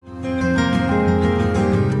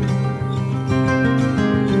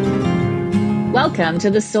Welcome to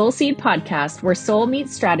the Soul Seed Podcast, where soul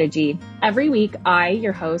meets strategy. Every week, I,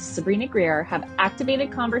 your host, Sabrina Greer, have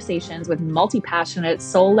activated conversations with multi-passionate,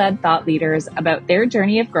 soul-led thought leaders about their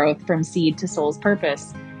journey of growth from seed to soul's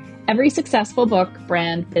purpose. Every successful book,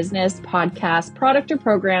 brand, business, podcast, product, or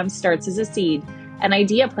program starts as a seed, an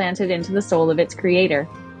idea planted into the soul of its creator.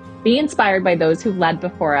 Be inspired by those who've led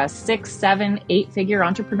before us, 6, 7, 8-figure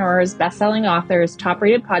entrepreneurs, best-selling authors,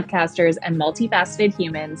 top-rated podcasters, and multifaceted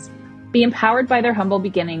humans. Be empowered by their humble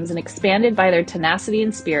beginnings and expanded by their tenacity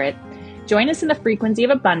and spirit. Join us in the frequency of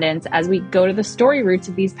abundance as we go to the story roots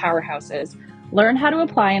of these powerhouses. Learn how to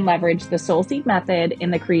apply and leverage the Soul Seed method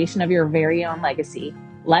in the creation of your very own legacy.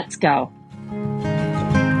 Let's go.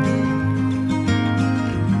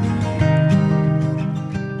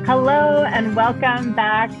 Hello and welcome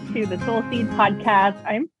back to the Soul Seed Podcast.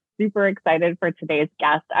 I'm super excited for today's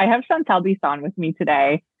guest. I have Shantelle Bisson with me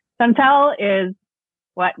today. Shantelle is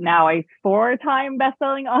a 4-time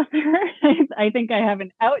best-selling author. I think I have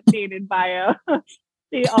an outdated bio.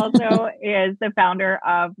 She also is the founder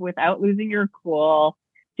of Without Losing Your Cool.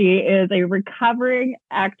 She is a recovering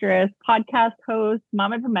actress, podcast host,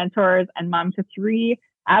 mom of mentors, and mom to 3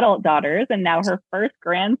 adult daughters, and now her first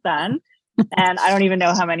grandson. And I don't even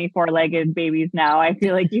know how many 4-legged babies now. I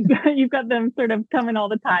feel like you've got them sort of coming all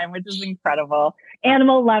the time, which is incredible.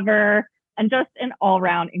 Animal lover, and just an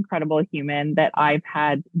all-round incredible human that I've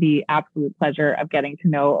had the absolute pleasure of getting to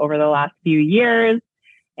know over the last few years.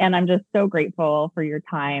 And I'm just so grateful for your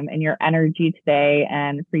time and your energy today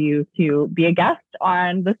and for you to be a guest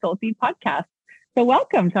on the Soul Seed Podcast. So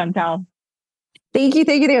welcome, Shantelle. Thank you.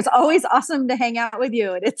 It's always awesome to hang out with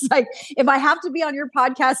you. And it's like, if I have to be on your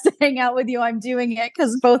podcast to hang out with you, I'm doing it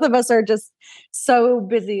because both of us are just so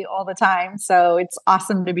busy all the time. So it's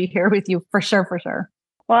awesome to be here with you for sure.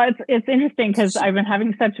 Well, it's interesting because I've been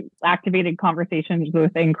having such activated conversations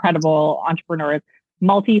with incredible entrepreneurs.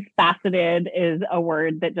 Multifaceted is a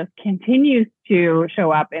word that just continues to show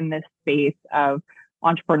up in this space of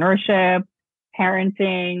entrepreneurship,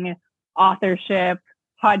 parenting, authorship,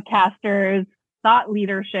 podcasters, thought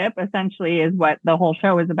leadership, essentially is what the whole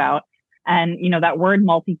show is about. And, that word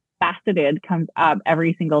multifaceted comes up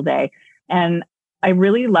every single day. And I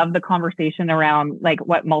really love the conversation around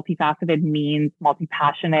what multifaceted means,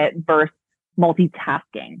 multi-passionate versus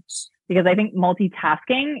multitasking, because I think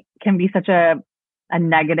multitasking can be such a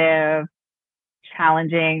negative,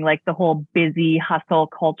 challenging, the whole busy hustle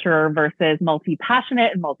culture versus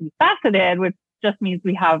multi-passionate and multifaceted, which just means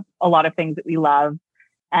we have a lot of things that we love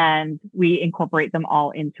and we incorporate them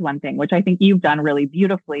all into one thing, which I think you've done really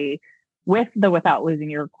beautifully with the Without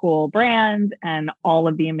Losing Your Cool brand and all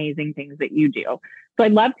of the amazing things that you do. So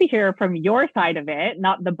I'd love to hear from your side of it,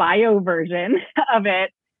 not the bio version of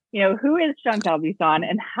it. Who is Shantelle Bisson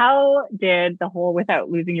and how did the whole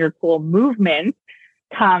Without Losing Your Cool movement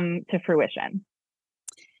come to fruition?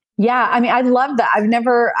 Yeah, I love that. I've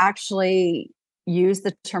never actually used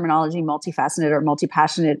the terminology multifaceted or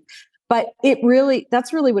multi-passionate, but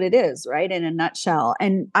that's really what it is, right? In a nutshell.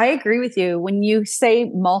 And I agree with you. When you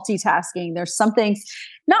say multitasking, there's something,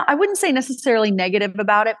 I wouldn't say necessarily negative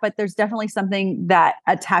about it, but there's definitely something that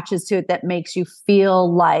attaches to it that makes you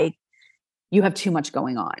feel like you have too much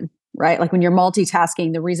going on, right? Like when you're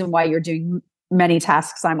multitasking, the reason why you're doing many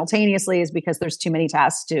tasks simultaneously is because there's too many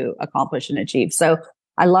tasks to accomplish and achieve. So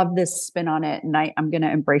I love this spin on it, and I'm going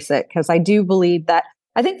to embrace it because I do believe that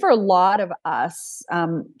I think for a lot of us,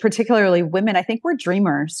 particularly women, I think we're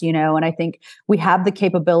dreamers, and I think we have the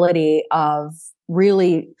capability of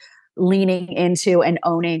really leaning into and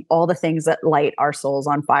owning all the things that light our souls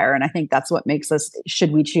on fire. And I think that's what makes us,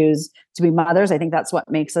 should we choose to be mothers, I think that's what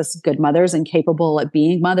makes us good mothers and capable of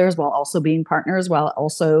being mothers while also being partners, while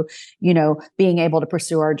also, being able to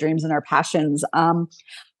pursue our dreams and our passions.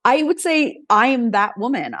 I would say I am that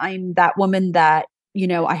woman. I'm that woman that,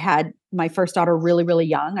 I had my first daughter really, really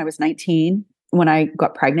young. I was 19 when I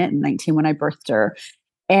got pregnant and 19 when I birthed her.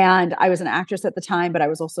 And I was an actress at the time, but I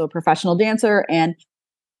was also a professional dancer. And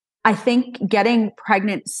I think getting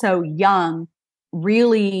pregnant so young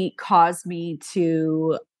really caused me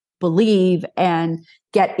to believe and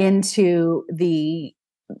get into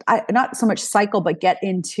not so much cycle, but get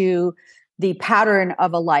into the pattern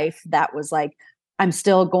of a life that was like, I'm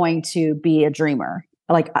still going to be a dreamer.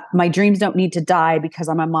 Like my dreams don't need to die because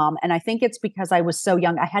I'm a mom. And I think it's because I was so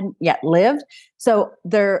young. I hadn't yet lived. So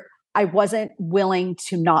I wasn't willing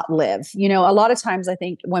to not live. A lot of times I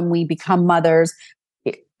think when we become mothers,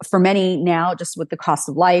 for many now, just with the cost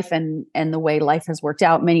of life and the way life has worked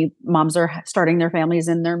out, many moms are starting their families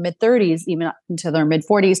in their mid-30s, even up into their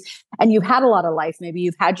mid-40s. And you've had a lot of life. Maybe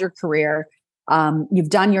you've had your career. You've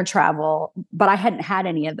done your travel, but I hadn't had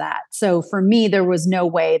any of that. So for me, there was no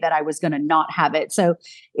way that I was going to not have it. So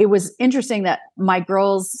it was interesting that my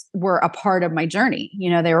girls were a part of my journey.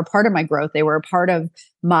 They were part of my growth. They were a part of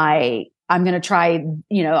I'm going to try,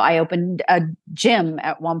 I opened a gym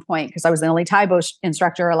at one point because I was the only Taebo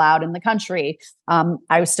instructor allowed in the country.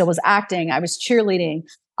 I still was acting. I was cheerleading.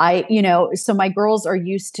 So my girls are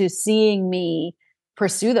used to seeing me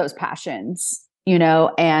pursue those passions,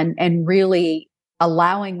 and really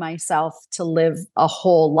allowing myself to live a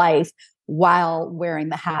whole life while wearing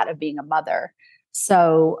the hat of being a mother.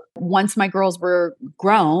 So once my girls were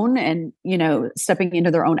grown and, stepping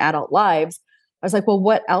into their own adult lives, I was like, well,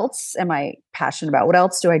 what else am I passionate about? What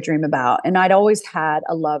else do I dream about? And I'd always had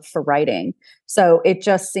a love for writing. So it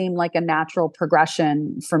just seemed like a natural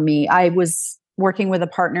progression for me. I was working with a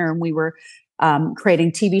partner and we were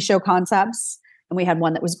creating TV show concepts. And we had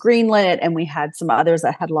one that was greenlit and we had some others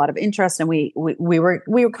that had a lot of interest. And we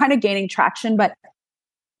were kind of gaining traction, but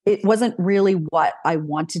it wasn't really what I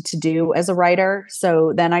wanted to do as a writer.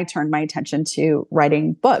 So then I turned my attention to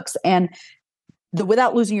writing books. And the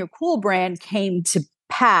Without Losing Your Cool brand came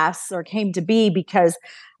to be because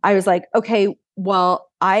I was like, okay, well,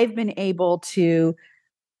 I've been able to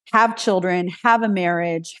have children, have a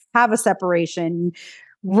marriage, have a separation,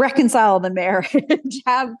 reconcile the marriage,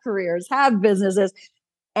 have careers, have businesses,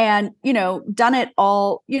 and, done it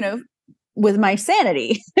all, with my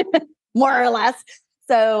sanity, more or less.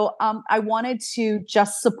 So I wanted to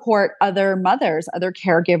just support other mothers, other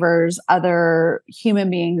caregivers, other human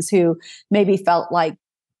beings who maybe felt like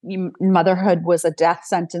motherhood was a death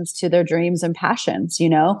sentence to their dreams and passions,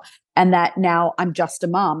 and that now I'm just a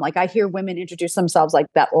mom. Like I hear women introduce themselves like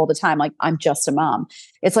that all the time. Like I'm just a mom.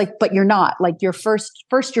 It's like, but you're not. Like you're first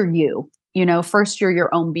you're you. First you're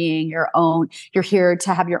your own being, you're here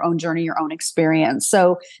to have your own journey, your own experience.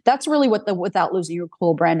 So that's really what the Without Losing Your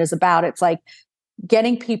Cool brand is about. It's like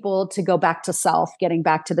getting people to go back to self, getting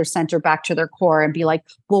back to their center, back to their core, and be like,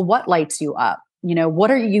 well, what lights you up?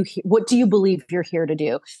 What do you believe you're here to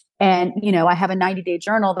do? And, I have a 90-day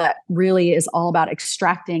journal that really is all about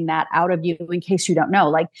extracting that out of you in case you don't know.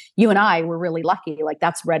 Like you and I were really lucky, like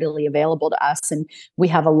that's readily available to us. And we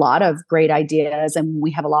have a lot of great ideas and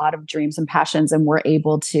we have a lot of dreams and passions. And we're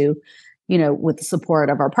able to, with the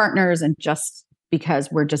support of our partners and just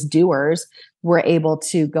because we're just doers, we're able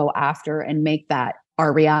to go after and make that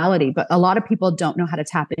our reality. But a lot of people don't know how to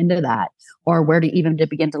tap into that or where to even to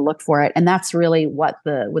begin to look for it. And that's really what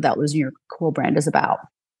the Without Losing Your Cool brand is about.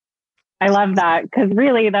 I love that because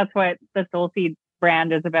really that's what the Soul Seed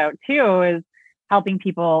brand is about too, is helping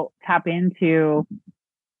people tap into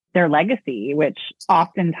their legacy, which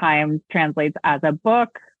oftentimes translates as a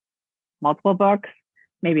book, multiple books,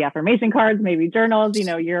 maybe affirmation cards, maybe journals.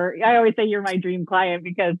 I always say you're my dream client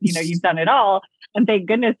because, you've done it all. And thank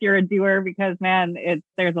goodness you're a doer because man,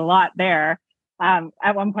 there's a lot there.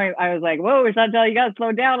 At one point I was like, whoa, Shantelle, you got to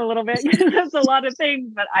slow down a little bit. That's a lot of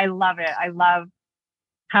things, but I love it. I love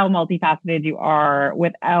how multifaceted you are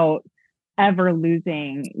without ever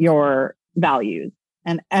losing your values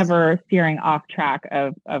and ever steering off track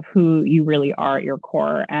of who you really are at your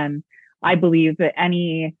core. And I believe that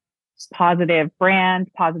any positive brand,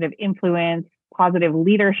 positive influence, positive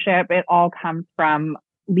leadership, it all comes from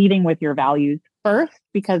leading with your values first,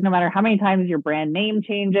 because no matter how many times your brand name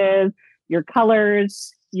changes, your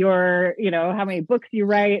colors, how many books you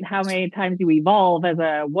write, how many times you evolve as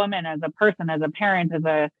a woman, as a person, as a parent, as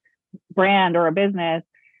a brand or a business,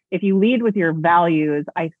 if you lead with your values,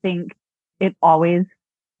 I think it always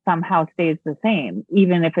somehow stays the same,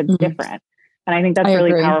 even if it's different. And I think that's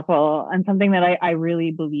really powerful and something that I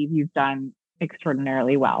really believe you've done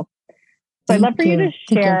extraordinarily well. So I'd love for you to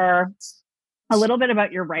share a little bit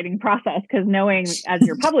about your writing process, because knowing as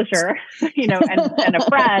your publisher, and a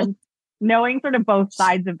friend, knowing sort of both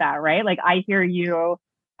sides of that, right? Like I hear you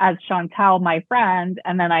as Shantelle, my friend,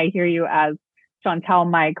 and then I hear you as Shantelle,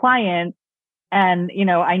 my client. And,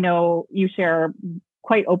 I know you share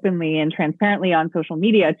quite openly and transparently on social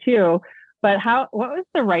media too, but what was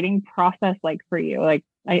the writing process like for you? Like,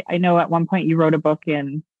 I know at one point you wrote a book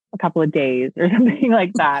in a couple of days or something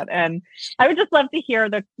like that. And I would just love to hear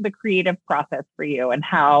the creative process for you and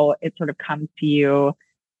how it sort of comes to you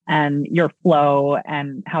and your flow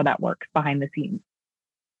and how that works behind the scenes.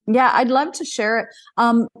 Yeah, I'd love to share it.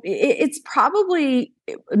 It's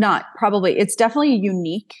it's definitely a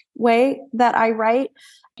unique way that I write.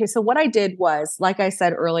 Okay, so what I did was, like I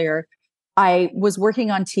said earlier, I was working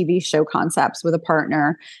on TV show concepts with a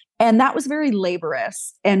partner, and that was very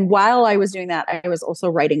laborious. And while I was doing that, I was also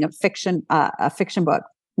writing a fiction book,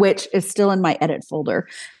 which is still in my edit folder.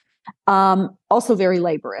 Also very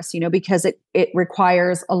laborious, because it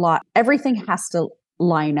requires a lot. Everything has to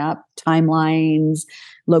line up, timelines,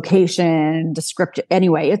 location, description.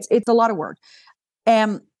 Anyway, it's a lot of work.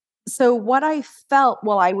 And so what I felt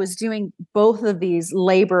while I was doing both of these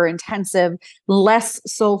labor intensive, less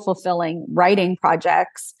soul fulfilling writing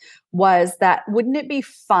projects was that wouldn't it be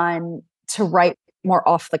fun to write more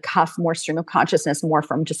off the cuff, more stream of consciousness, more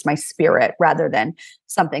from just my spirit rather than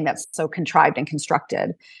something that's so contrived and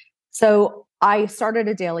constructed. So I started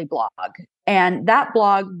a daily blog, and that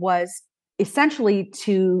blog was essentially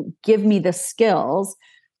to give me the skills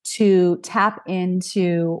to tap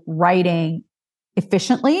into writing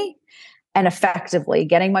efficiently and effectively,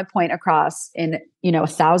 getting my point across in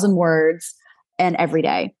 1,000 words and every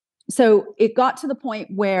day. So it got to the point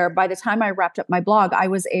where by the time I wrapped up my blog, I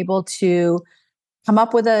was able to come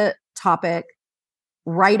up with a topic,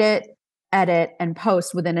 write it, edit, and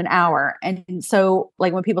post within an hour. And so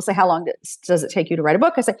like when people say, how long does it take you to write a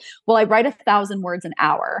book? I say, well, I write 1,000 words an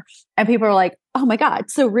hour. And people are like, oh my God.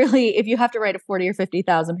 So really, if you have to write a 40 or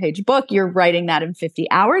 50,000 page book, you're writing that in 50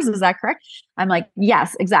 hours. Is that correct? I'm like,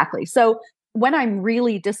 yes, exactly. So when I'm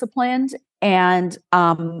really disciplined and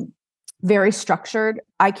very structured,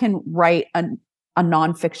 I can write a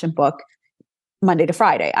nonfiction book Monday to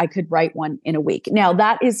Friday. I could write one in a week. Now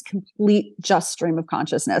that is complete just stream of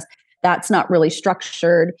consciousness. That's not really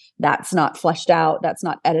structured. That's not fleshed out. That's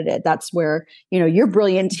not edited. That's where, your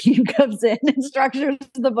brilliant team comes in and structures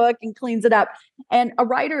the book and cleans it up. And a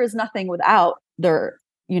writer is nothing without their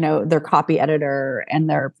copy editor and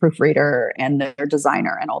their proofreader and their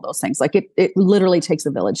designer and all those things. Like it literally takes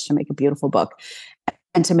a village to make a beautiful book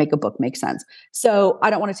and to make a book make sense. So I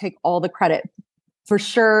don't want to take all the credit. For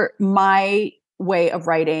sure, my way of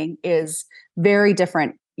writing is very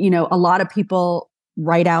different. A lot of people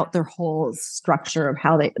write out their whole structure of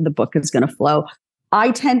how the book is going to flow.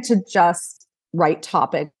 I tend to just write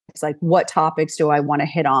topics, like what topics do I want to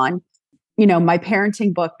hit on? My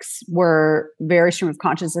parenting books were very stream of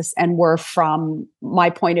consciousness and were from my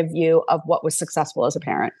point of view of what was successful as a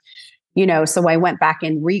parent. So I went back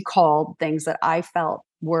and recalled things that I felt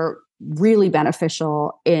were really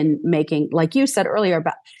beneficial in making, like you said earlier,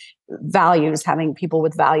 about values, having people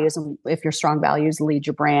with values. And if your strong values lead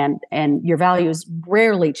your brand, and your values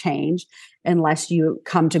rarely change unless you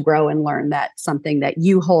come to grow and learn that something that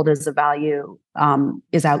you hold as a value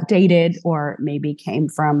is outdated or maybe came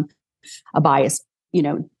from a biased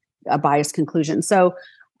conclusion. So,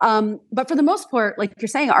 but for the most part, like you're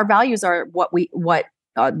saying, our values are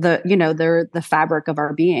they're the fabric of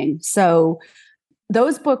our being. So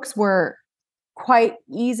those books were quite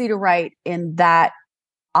easy to write in that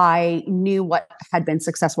I knew what had been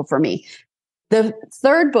successful for me. The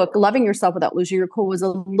third book, Loving Yourself Without Losing Your Cool, was a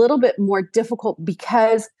little bit more difficult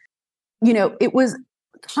because, it was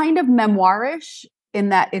kind of memoirish in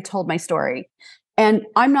that it told my story. And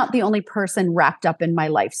I'm not the only person wrapped up in my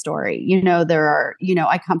life story. There are,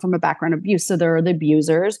 I come from a background of abuse. So there are the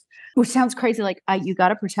abusers, which sounds crazy. Like you got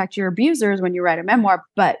to protect your abusers when you write a memoir,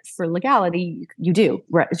 but for legality, you do.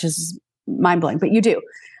 Right? It's just mind blowing, but you do.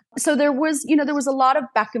 So there was a lot of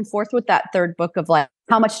back and forth with that third book of like,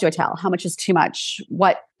 how much do I tell? How much is too much?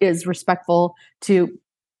 What is respectful to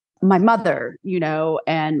my mother,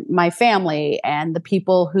 and my family and the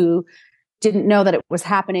people who didn't know that it was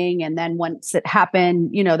happening. And then once it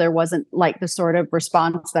happened, there wasn't like the sort of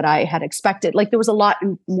response that I had expected. Like there was a lot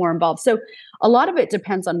more involved. So a lot of it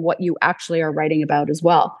depends on what you actually are writing about as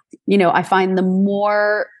well. I find the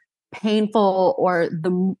more painful or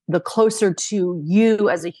the closer to you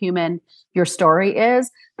as a human your story is,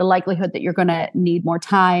 the likelihood that you're going to need more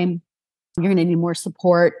time, you're going to need more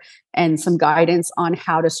support and some guidance on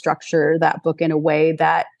how to structure that book in a way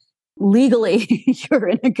that legally you're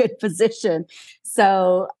in a good position.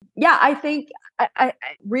 So yeah, I think I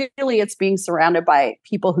really it's being surrounded by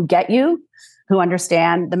people who get you, who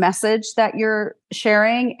understand the message that you're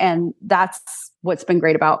sharing. And that's what's been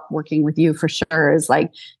great about working with you for sure, is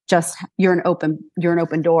like just you're an open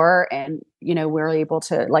door, and we're able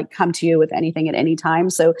to like come to you with anything at any time.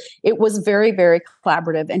 So it was very, very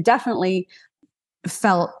collaborative, and definitely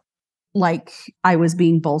felt like I was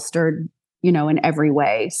being bolstered in every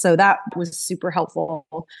way. So that was super helpful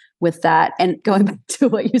with that. And going back to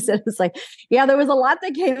what you said, it's like, yeah, there was a lot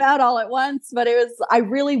that came out all at once, but I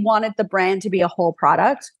really wanted the brand to be a whole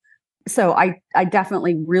product. So I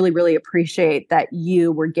definitely really, really appreciate that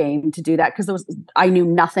you were game to do that, because I knew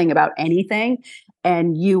nothing about anything.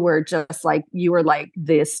 and you were like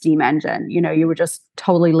the steam engine, you were just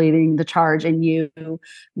totally leading the charge, and you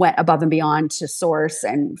went above and beyond to source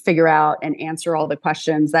and figure out and answer all the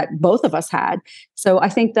questions that both of us had. So I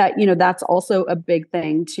think that, that's also a big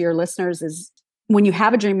thing to your listeners is when you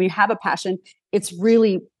have a dream, when you have a passion, it's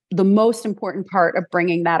really the most important part of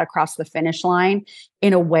bringing that across the finish line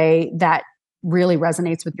in a way that really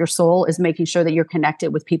resonates with your soul is making sure that you're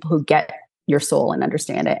connected with people who get your soul and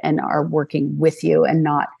understand it and are working with you and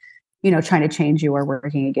not, trying to change you or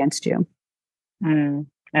working against you.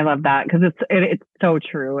 I love that because it's so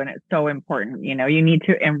true and it's so important. You need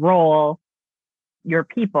to enroll your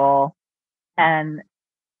people, and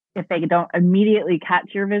if they don't immediately catch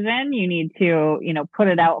your vision, you need to, put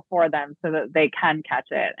it out for them so that they can catch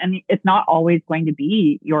it. And it's not always going to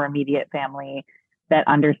be your immediate family that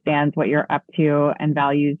understands what you're up to and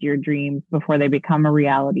values your dreams before they become a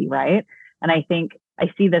reality, right? And I think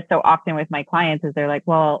I see this so often with my clients is they're like,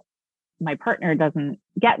 well, my partner doesn't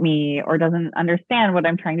get me or doesn't understand what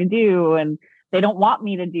I'm trying to do. And they don't want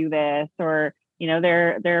me to do this, or,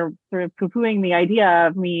 they're sort of poo-pooing the idea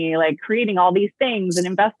of me like creating all these things and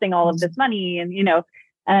investing all of this money. And,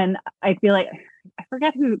 and I feel like, I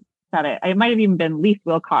forget who said it. It might have even been Lise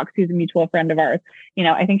Wilcox, who's a mutual friend of ours.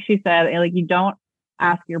 I think she said, like, you don't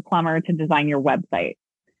ask your plumber to design your website.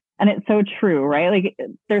 And it's so true, right? Like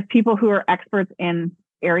there's people who are experts in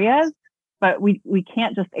areas, but we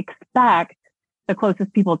can't just expect the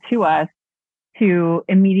closest people to us to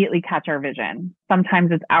immediately catch our vision.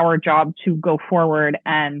 Sometimes it's our job to go forward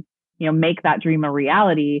and, make that dream a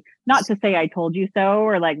reality. Not to say I told you so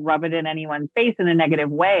or like rub it in anyone's face in a negative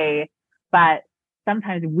way, but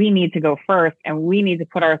sometimes we need to go first and we need to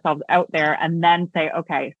put ourselves out there and then say,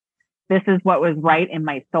 okay, this is what was right in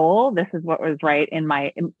my soul. This is what was right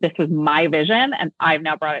this was my vision, and I've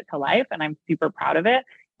now brought it to life and I'm super proud of it.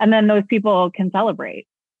 And then those people can celebrate.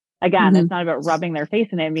 Again, It's not about rubbing their face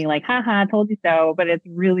in it and being like, haha, I told you so. But it's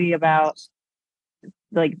really about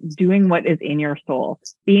like doing what is in your soul,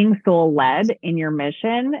 being soul led in your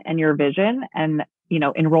mission and your vision, and,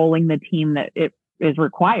 enrolling the team that it is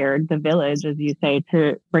required, the village, as you say,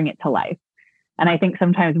 to bring it to life. And I think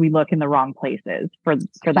sometimes we look in the wrong places for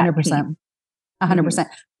that 100%. Team. 100%.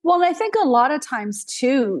 Well, I think a lot of times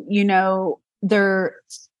too,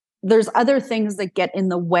 there's other things that get in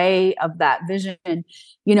the way of that vision.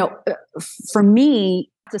 For me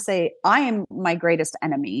to say, I am my greatest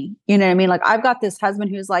enemy. You know what I mean? Like I've got this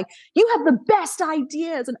husband who's like, you have the best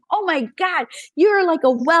ideas. And oh my God, you're like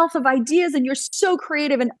a wealth of ideas and you're so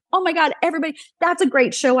creative. And oh my God, everybody, that's a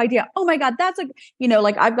great show idea. Oh my God,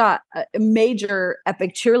 like I've got a major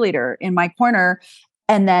epic cheerleader in my corner.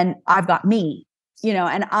 And then I've got me,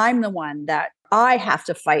 and I'm the one that I have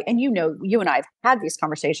to fight. And you and I have had these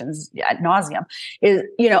conversations ad nauseum is,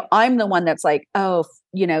 I'm the one that's like, oh,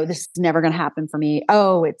 this is never going to happen for me.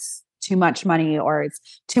 Oh, it's too much money, or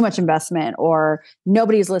it's too much investment, or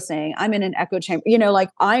nobody's listening. I'm in an echo chamber, like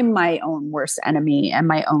I'm my own worst enemy and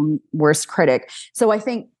my own worst critic. So I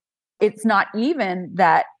think it's not even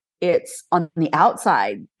that it's on the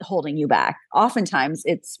outside holding you back. Oftentimes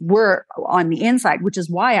we're on the inside, which is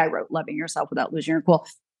why I wrote Loving Yourself Without Losing Your Cool.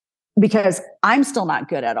 Because I'm still not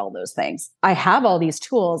good at all those things. I have all these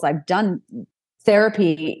tools. I've done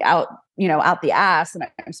therapy out the ass, and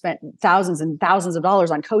I've spent thousands and thousands of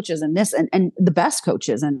dollars on coaches and this and the best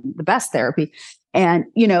coaches and the best therapy. And,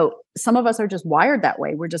 some of us are just wired that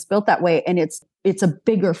way. We're just built that way. And it's a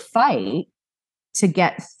bigger fight to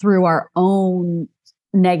get through our own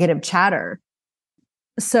negative chatter.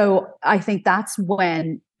 So I think that's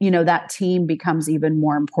when, that team becomes even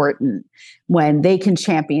more important, when they can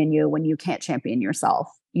champion you, when you can't champion yourself.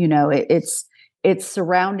 It's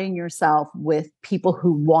surrounding yourself with people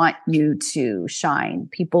who want you to shine,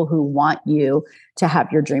 people who want you to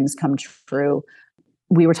have your dreams come true.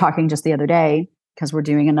 We were talking just the other day, because we're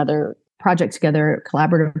doing another project together,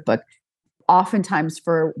 collaborative book. Oftentimes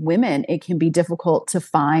for women, it can be difficult to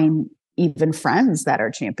find even friends that are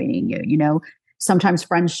championing you. Sometimes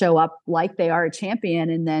friends show up like they are a champion,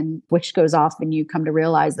 and then switch goes off and you come to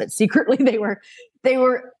realize that secretly they were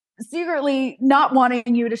secretly not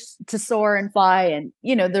wanting you to soar and fly. And,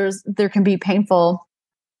 there can be painful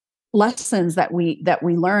lessons that we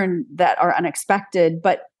learn that are unexpected.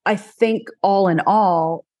 But I think all in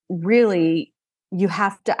all, really, you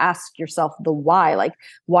have to ask yourself the why. Like,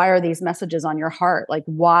 why are these messages on your heart? Like,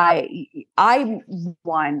 why? I'm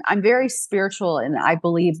very spiritual, and I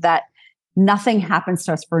believe that nothing happens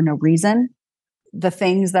to us for no reason. The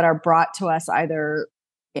things that are brought to us, either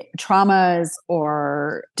traumas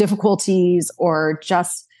or difficulties, or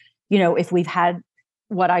just, if we've had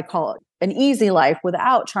what I call an easy life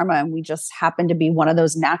without trauma. And we just happen to be one of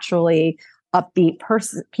those naturally upbeat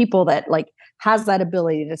people that like has that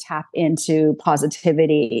ability to tap into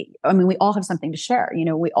positivity. I mean, we all have something to share. You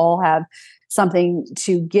know, we all have something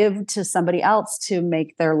to give to somebody else to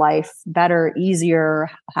make their life better,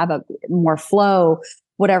 easier, have a more flow,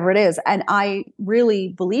 whatever it is. And I really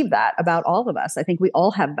believe that about all of us. I think we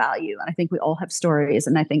all have value, and I think we all have stories.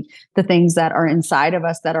 And I think the things that are inside of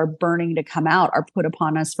us that are burning to come out are put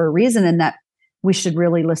upon us for a reason, and that we should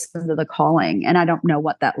really listen to the calling. And I don't know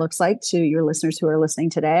what that looks like to your listeners who are listening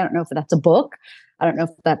today. I don't know if that's a book. I don't know if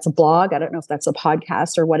that's a blog. I don't know if that's a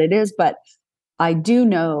podcast or what it is, but I do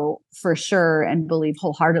know for sure and believe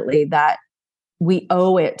wholeheartedly that we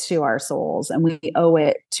owe it to our souls, and we owe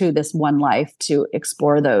it to this one life to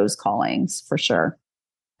explore those callings for sure.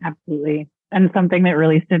 Absolutely. And something that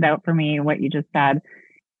really stood out for me, what you just said,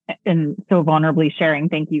 and so vulnerably sharing,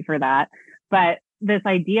 thank you for that. But this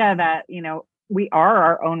idea that, you know, we are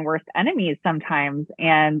our own worst enemies sometimes.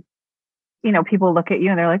 And, you know, people look at you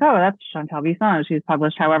and they're like, oh, that's Shantelle Bisson. She's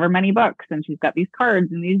published however many books, and she's got these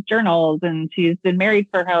cards and these journals, and she's been married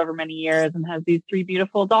for however many years and has these 3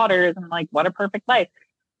 beautiful daughters, and like, what a perfect life.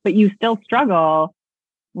 But you still struggle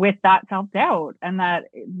with that self-doubt, and that,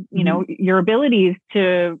 you know, your abilities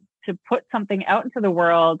to put something out into the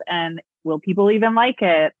world, and will people even like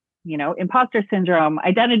it? You know, imposter syndrome,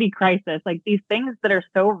 identity crisis, like these things that are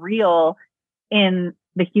so real in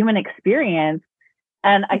the human experience.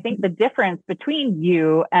 And I think the difference between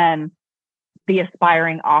you and the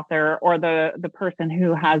aspiring author or the person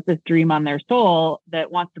who has this dream on their soul that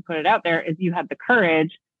wants to put it out there is you have the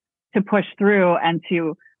courage to push through and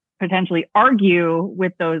to potentially argue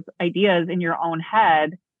with those ideas in your own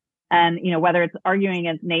head. And, you know, whether it's arguing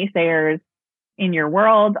against naysayers in your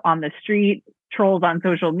world, on the street, trolls on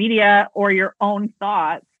social media, or your own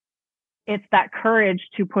thoughts, it's that courage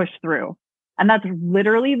to push through. And that's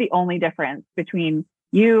literally the only difference between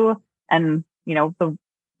you and, you know, the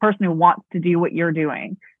person who wants to do what you're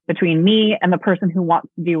doing, between me and the person who wants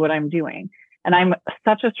to do what I'm doing. And I'm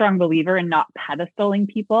such a strong believer in not pedestaling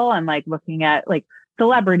people and like looking at like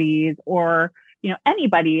celebrities or, you know,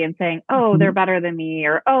 anybody and saying, oh, they're better than me,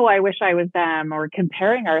 or, oh, I wish I was them, or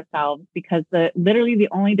comparing ourselves, because literally the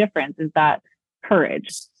only difference is that courage.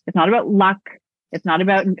 It's not about luck. It's not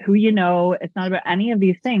about who you know. It's not about any of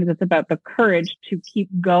these things. It's about the courage to keep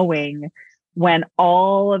going when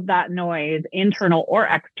all of that noise, internal or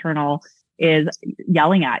external, is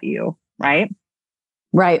yelling at you, right?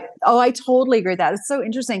 Right. Oh, I totally agree with that. It's so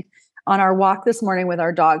interesting. On our walk this morning with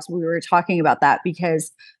our dogs, we were talking about that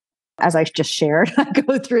because, as I just shared, I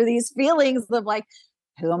go through these feelings of like,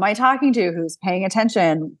 who am I talking to? Who's paying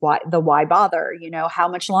attention? Why bother? You know, how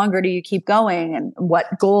much longer do you keep going? And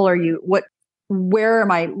what goal are you, where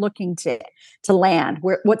am I looking to land?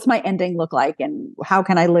 What's my ending look like? And how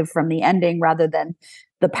can I live from the ending rather than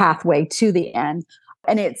the pathway to the end?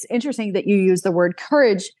 And it's interesting that you use the word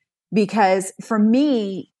courage, because for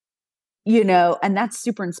me, you know, and that's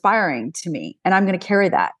super inspiring to me. And I'm going to carry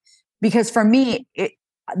that, because for me,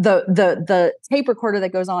 the tape recorder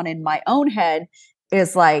that goes on in my own head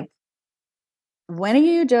is like, when are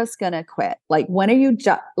you just going to quit? Like, when are you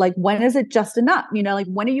when is it just enough? You know, like,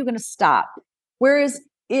 when are you going to stop? Whereas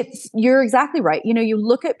you're exactly right. You know, you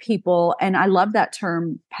look at people, and I love that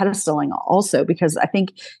term pedestaling also, because I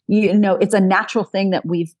think, you know, it's a natural thing that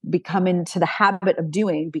we've become into the habit of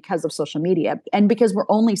doing because of social media and because we're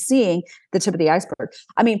only seeing the tip of the iceberg.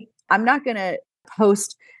 I mean, I'm not going to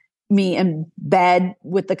post me in bed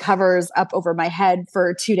with the covers up over my head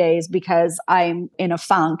for 2 days because I'm in a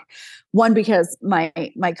funk. One, because my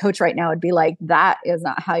coach right now would be like, that is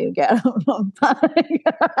not how you get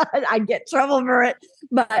I get trouble for it.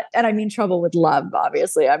 And I mean trouble with love,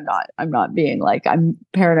 obviously. I'm not being like I'm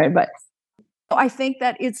paranoid, but I think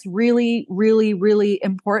that it's really, really, really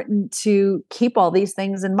important to keep all these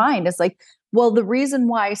things in mind. It's like, well, the reason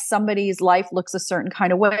why somebody's life looks a certain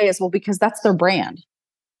kind of way is, well, because that's their brand.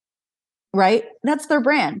 Right? That's their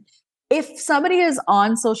brand. If somebody is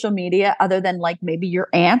on social media other than like maybe your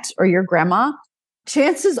aunt or your grandma,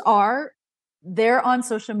 chances are they're on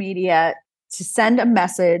social media to send a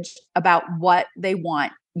message about what they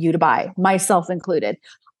want you to buy, myself included.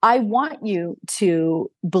 I want you to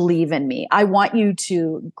believe in me. I want you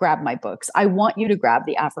to grab my books. I want you to grab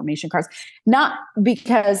the affirmation cards, not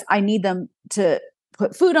because I need them to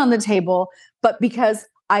put food on the table, but because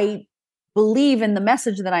I believe in the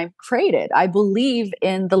message that I've created. I believe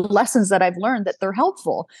in the lessons that I've learned, that they're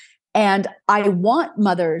helpful. And I want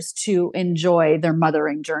mothers to enjoy their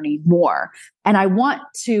mothering journey more. And I want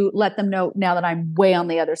to let them know, now that I'm way on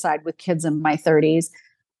the other side with kids in my 30s,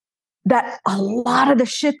 that a lot of the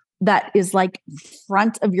shit that is like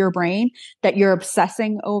front of your brain that you're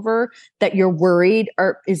obsessing over, that you're worried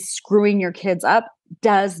or is screwing your kids up,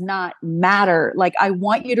 does not matter. Like, I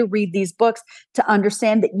want you to read these books to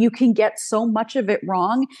understand that you can get so much of it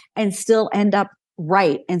wrong and still end up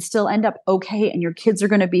right and still end up okay. And your kids are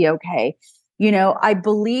going to be okay. You know, I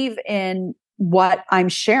believe in what I'm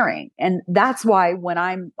sharing. And that's why when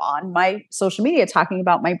I'm on my social media talking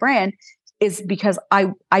about my brand, is because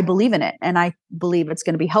I believe in it and I believe it's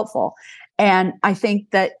going to be helpful. And I think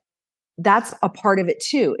that that's a part of it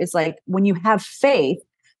too. Is like when you have faith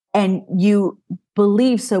and you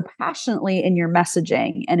believe so passionately in your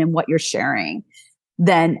messaging and in what you're sharing,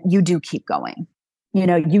 then you do keep going. You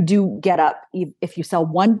know, you do get up if you sell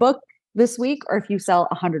one book this week or if you sell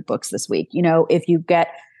 100 books this week, you know, if you get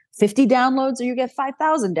 50 downloads or you get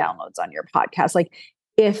 5,000 downloads on your podcast. Like,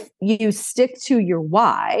 if you stick to your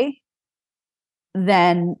why,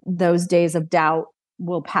 then those days of doubt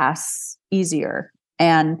will pass easier.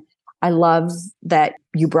 And I love that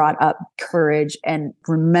you brought up courage and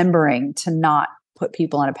remembering to not put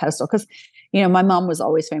people on a pedestal. Because, you know, my mom was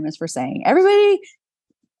always famous for saying, everybody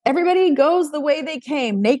goes the way they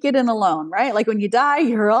came, naked and alone, right? Like, when you die,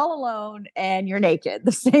 you're all alone and you're naked,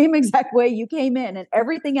 the same exact way you came in, and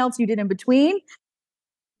everything else you did in between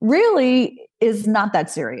really is not that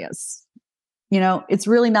serious. You know, it's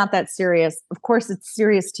really not that serious. Of course, it's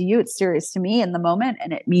serious to you. It's serious to me in the moment,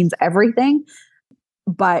 and it means everything.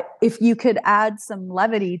 But if you could add some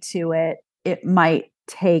levity to it, it might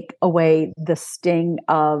take away the sting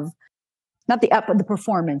of not the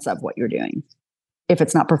performance of what you're doing. If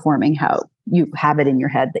it's not performing how you have it in your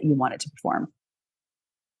head that you want it to perform.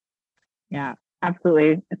 Yeah,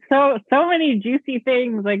 absolutely. It's so many juicy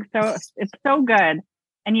things. Like, so it's so good.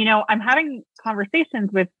 And, you know, I'm having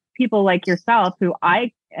conversations with people like yourself who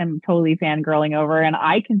I am totally fangirling over, and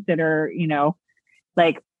I consider, you know,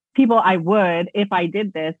 like people I would, if I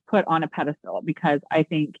did this, put on a pedestal, because I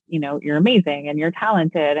think, you know, you're amazing and you're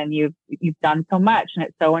talented and you've done so much and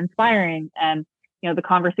it's so inspiring. And, you know, the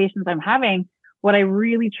conversations I'm having, what I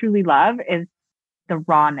really truly love is the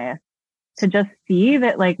rawness, to just see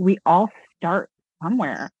that, like, we all start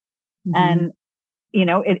somewhere. Mm-hmm. And, you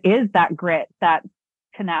know, it is that grit, that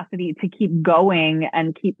tenacity to keep going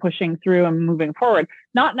and keep pushing through and moving forward,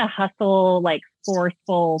 not in a hustle, like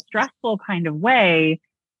forceful, stressful kind of way,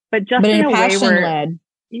 but just in a way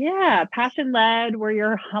where, passion led, where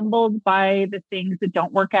you're humbled by the things that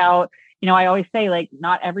don't work out. You know, I always say, like,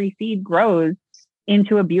 not every seed grows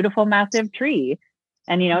into a beautiful, massive tree.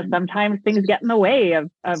 And, you know, sometimes things get in the way of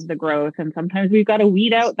the growth. And sometimes we've got to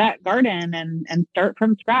weed out that garden and start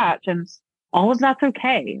from scratch. And all of that's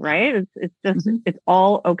okay, right? It's just, it's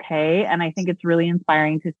all okay. And I think it's really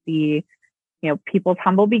inspiring to see, you know, people's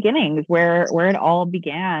humble beginnings, where it all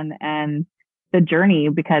began and the journey,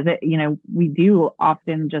 because it, you know, we do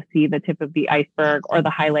often just see the tip of the iceberg or the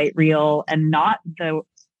highlight reel, and not the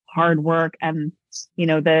hard work and, you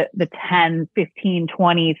know, the 10, 15,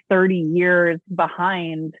 20, 30 years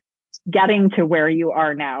behind getting to where you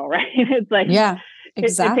are now, right? It's like, yeah,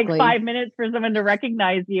 exactly. It takes 5 minutes for someone to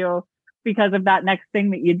recognize you because of that next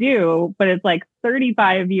thing that you do. But it's like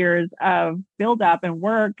 35 years of build up and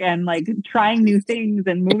work and like trying new things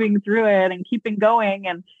and moving through it and keeping going.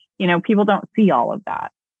 And, you know, people don't see all of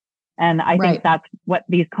that. And I think that's what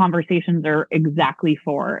these conversations are exactly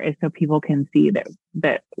for, is so people can see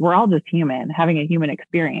that we're all just human, having a human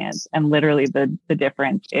experience. And literally the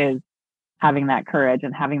difference is having that courage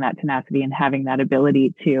and having that tenacity and having that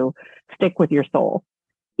ability to stick with your soul,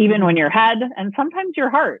 even when your head and sometimes your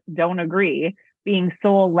heart don't agree. Being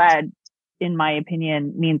soul led, in my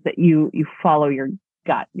opinion, means that you follow your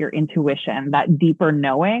gut, your intuition, that deeper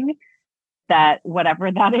knowing that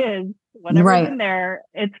whatever that is, whatever's in there,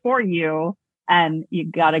 it's for you. And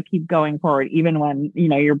you got to keep going forward, even when, you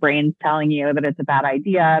know, your brain's telling you that it's a bad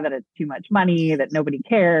idea, that it's too much money, that nobody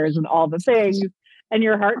cares, and all the things. And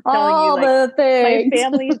your heart's telling you, like, my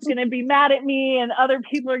family's going to be mad at me, and other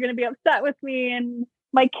people are going to be upset with me, and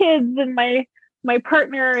my kids and my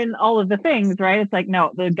partner and all of the things, right? It's like,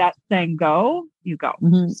 no, the gut saying go, you go.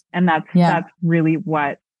 Mm-hmm. And that's really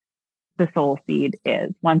what the soul seed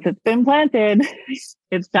is. Once it's been planted,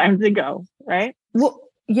 it's time to go, right? Well,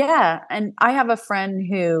 yeah. And I have a friend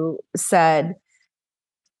who said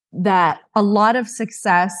that a lot of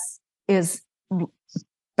success is,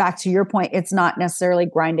 back to your point, it's not necessarily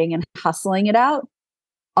grinding and hustling it out.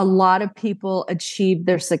 A lot of people achieve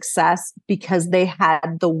their success because they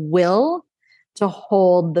had the will to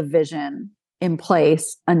hold the vision in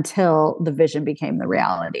place until the vision became the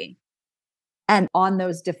reality. And on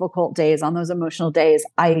those difficult days, on those emotional days,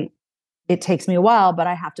 I it takes me a while, but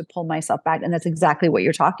I have to pull myself back. And that's exactly what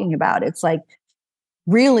you're talking about. It's like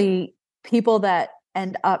really people that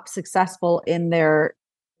end up successful in their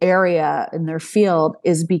area, in their field,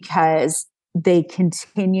 is because they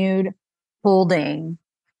continued holding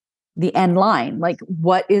the end line. Like,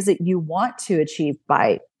 what is it you want to achieve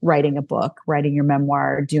by writing a book, writing your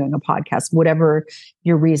memoir, doing a podcast, whatever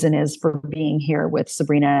your reason is for being here with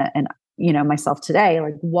Sabrina and, you know, myself today?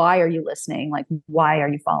 Like, why are you listening? Like, why are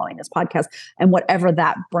you following this podcast? And whatever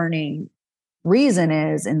that burning reason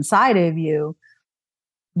is inside of you,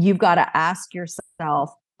 you've got to ask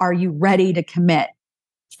yourself, are you ready to commit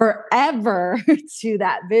forever to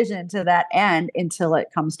that vision, to that end, until it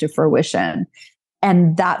comes to fruition?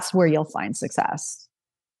 And that's where you'll find success.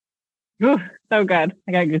 Ooh, so good.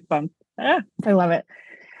 I got goosebumps. I love it.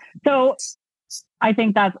 So I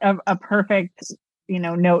think that's a perfect,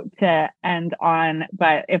 note to end on.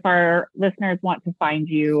 But if our listeners want to find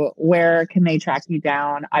you, where can they track you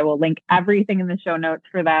down? I will link everything in the show notes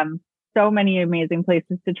for them. So many amazing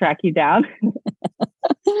places to track you down.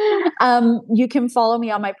 You can follow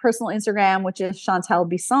me on my personal Instagram, which is Shantelle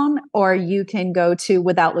Bisson, or you can go to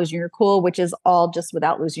Without Losing Your Cool, which is all just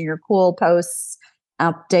Without Losing Your Cool posts,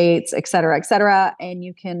 updates, et cetera, et cetera. And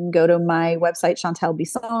you can go to my website, Shantelle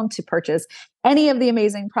Bisson, to purchase any of the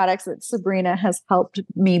amazing products that Sabrina has helped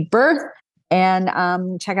me birth.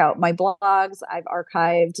 And check out my blogs. I've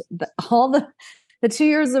archived all the 2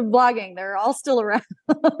 years of blogging. They're all still around.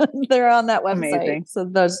 They're on that website. Amazing. So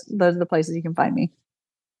those are the places you can find me.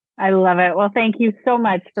 I love it. Well, thank you so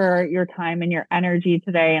much for your time and your energy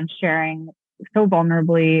today and sharing so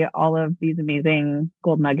vulnerably all of these amazing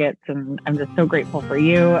gold nuggets. And I'm just so grateful for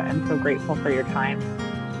you and so grateful for your time.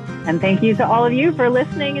 And thank you to all of you for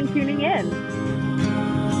listening and tuning in.